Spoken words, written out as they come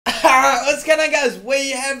What's going on, guys?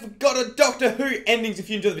 We have got a Doctor Who endings. If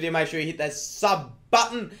you enjoyed the video, make sure you hit that sub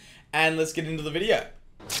button and let's get into the video.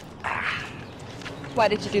 Why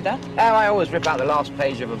did you do that? I always rip out the last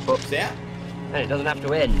page of a book. Yeah? And it doesn't have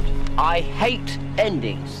to end. I hate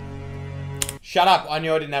endings. Shut up. I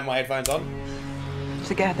knew I didn't have my headphones on.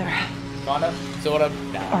 Together. Kind of. Sort of.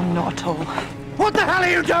 Nah. Or not at all. What the hell are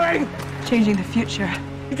you doing? Changing the future.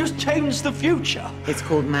 You just changed the future. It's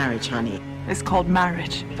called marriage, honey. It's called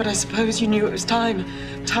marriage. But I suppose you knew it was time.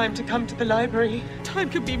 Time to come to the library. Time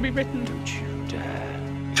could be rewritten. Don't you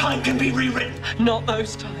dare. Time can be rewritten. Not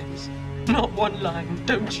those times. Not one line.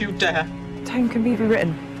 Don't you dare. Time can be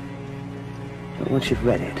rewritten. But once you've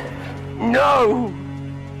read it. No!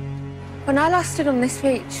 When I last stood on this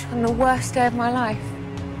beach on the worst day of my life,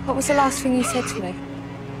 what was the last thing you said to me?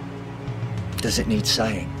 Does it need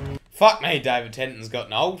saying? Fuck me, David Tennant's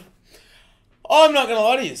gotten old. I'm not going to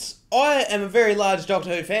lie to you. I am a very large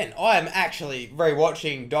Doctor Who fan. I am actually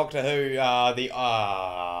rewatching Doctor Who,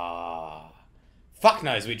 fuck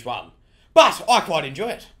knows which one. But I quite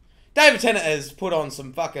enjoy it. David Tennant has put on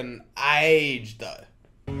some fucking age, though.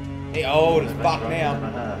 He's old as fuck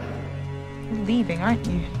now. You're leaving, aren't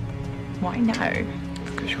you? Why now?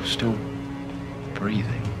 Because you're still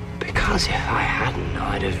breathing. Because if I hadn't,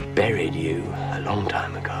 I'd have buried you a long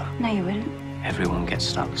time ago. No, you wouldn't. Everyone gets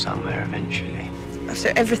stuck somewhere eventually.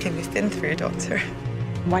 After everything we've been through, Doctor.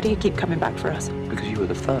 Why do you keep coming back for us? Because you were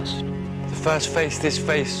the first. The first face this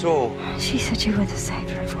face saw. She said you were the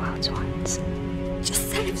savior of worlds once.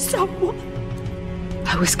 Just save someone.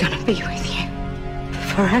 I was gonna be with you.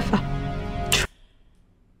 Forever.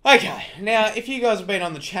 Okay, now, if you guys have been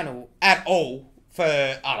on the channel at all for,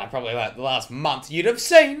 I don't know, probably like the last month, you'd have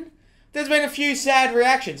seen there's been a few sad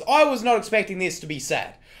reactions. I was not expecting this to be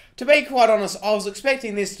sad. To be quite honest, I was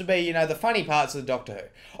expecting this to be, you know, the funny parts of the Doctor Who.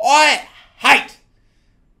 I hate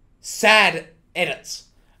sad edits.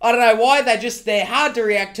 I don't know why, they're hard to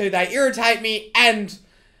react to, they irritate me, and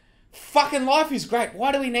fucking life is great.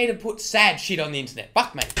 Why do we need to put sad shit on the internet?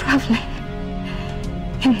 Fuck me. Travelling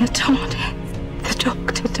in the TARDIS, the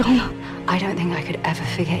Doctor Donna. I don't think I could ever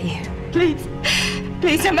forget you. Please.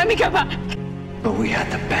 Please don't let me go back. But we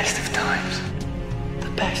had the best of times.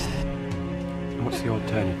 The best. What's the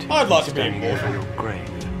alternative? I'd like to be Standing immortal. over your grave.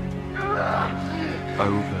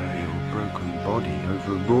 Over your broken body.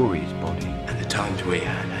 Over Rory's body. And the times we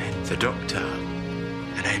had, the Doctor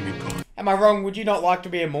and Amy Pond. Am I wrong? Would you not like to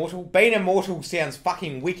be immortal? Being immortal sounds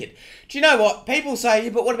fucking wicked. Do you know what? People say,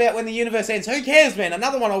 but what about when the universe ends? Who cares, man?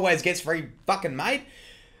 Another one always gets free fucking made.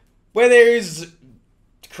 Where there is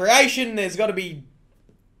creation, there's got to be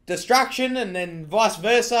destruction, and then vice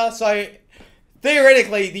versa. So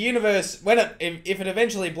theoretically, the universe, if it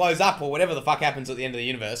eventually blows up or whatever the fuck happens at the end of the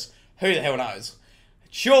universe, who the hell knows?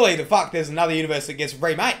 Surely the fuck there's another universe that gets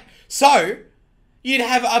remade. So you'd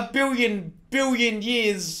have a billion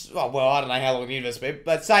years. Well, I don't know how long the universe will be,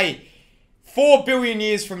 but say 4 billion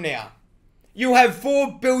years from now, you'll have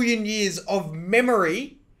 4 billion years of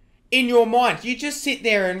memory in your mind. You just sit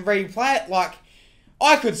there and replay it. Like,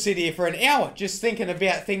 I could sit here for an hour just thinking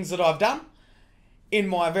about things that I've done in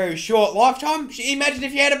my very short lifetime. Imagine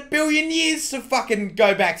if you had 1 billion years to fucking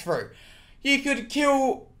go back through. You could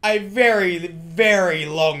kill a very, very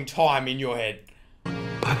long time in your head.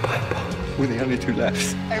 We're the only two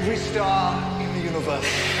left. Every star in the universe.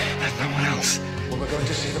 There's no one else. Well, we're going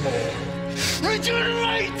to see them all.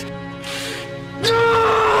 Regenerate!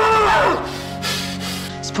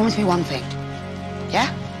 Just promise me one thing. Yeah?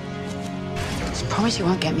 Just promise you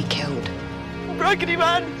won't get me killed. Raggedy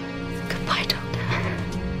man. Goodbye,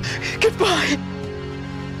 Doctor. Goodbye.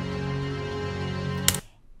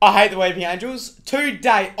 I hate the Weeping Angels. To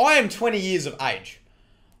date, I am 20 years of age.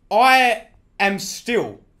 I am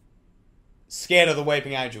still scared of the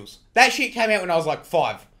Weeping Angels. That shit came out when I was like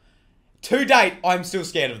 5. To date, I'm still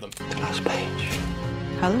scared of them. The last page.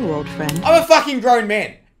 Hello, old friend. I'm a fucking grown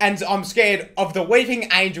man, and I'm scared of the Weeping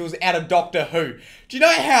Angels out of Doctor Who. Do you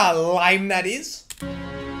know how lame that is?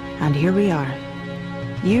 And here we are.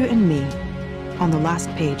 You and me. On the last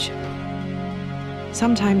page.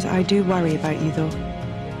 Sometimes I do worry about you, though.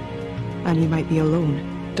 And you might be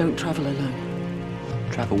alone. Don't travel alone.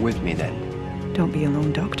 Travel with me then. Don't be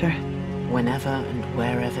alone, Doctor. Whenever and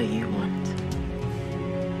wherever you want.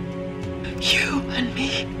 You and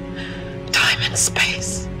me. Time and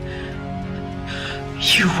space.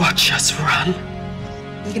 You watch us run.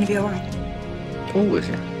 You gonna be alright? Always,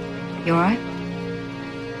 yeah. You alright?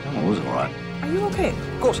 I'm always alright. Are you okay?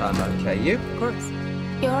 Of course I'm okay. You? Of course.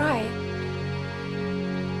 You alright?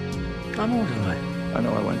 I'm always alright. I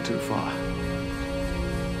know I went too far.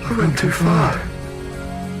 I went too far.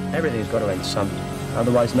 Everything's got to end sometime.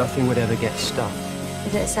 Otherwise, nothing would ever get stuck.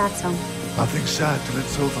 Is it a sad song? Nothing's sad till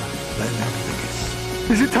it's over. Then everything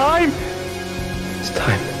is. Is it time? It's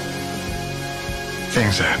time.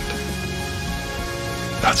 Things end.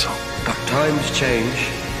 That's all. But times change,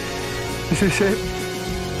 Is this it?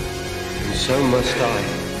 and so must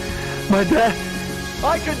I. My death?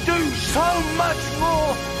 I could do so much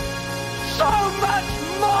more! So much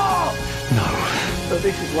more! No. So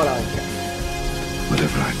this is what I get.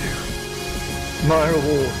 Whatever I do. My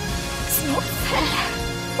reward. It's not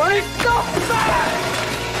fair. But it's not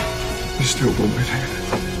fair! You still want me to?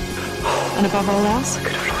 And above all else, I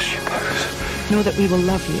could have lost you both. know that we will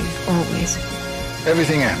love you always.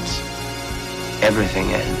 Everything ends. Everything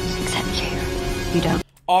ends. Except you. You don't.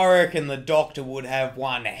 I reckon the Doctor would have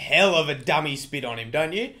one hell of a dummy spit on him,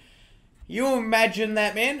 don't you? You imagine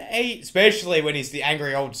that, man? Especially when he's the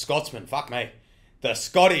angry old Scotsman. Fuck me. The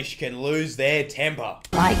Scottish can lose their temper.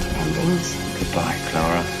 Like endings. Goodbye,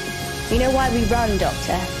 Clara. You know why we run,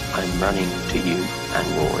 Doctor? I'm running to you and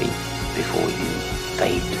Rory before you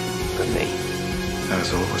fade from me. That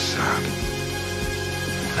was always sad.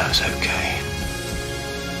 That's okay.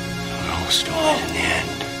 It all started in the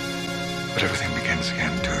end. But everything begins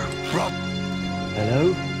again too. Rob!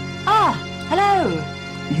 Hello? Ah, hello.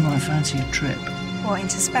 You might fancy a trip. What,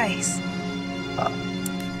 into space?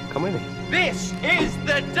 Come with me. This is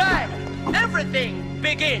the day everything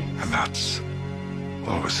begins. And that's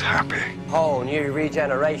always happy. Whole new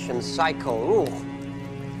regeneration cycle. Ooh.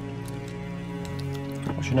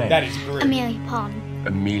 What's your name? That is grim. Amelia Pond.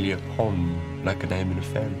 Amelia Pond, like a name in a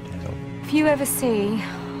fairy tale. If you ever see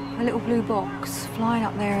a little blue box flying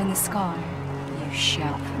up there in the sky, you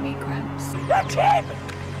shout for me, Gramps. That's him!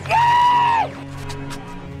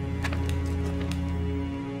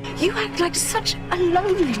 You act like such a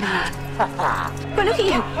lonely man. But look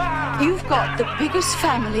at you. You've got the biggest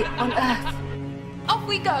family on Earth. Off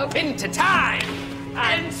we go. Into time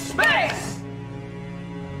and space!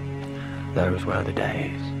 Those were the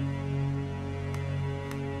days.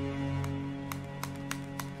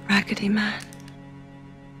 Raggedy Man.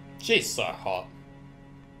 She's so hot.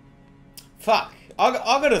 Fuck. I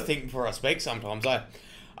gotta think before I speak sometimes, eh?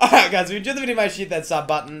 Alright guys, if you enjoyed the video, make sure you hit that sub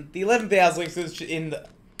button. The 11th hour's links in the...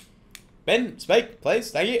 Ben, speak,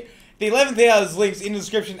 please. Thank you. The 11th hour's links in the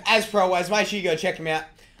description as per always. Make sure you go check them out.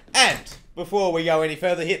 And before we go any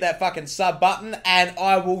further, hit that fucking sub button. And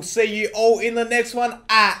I will see you all in the next one.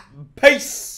 Peace.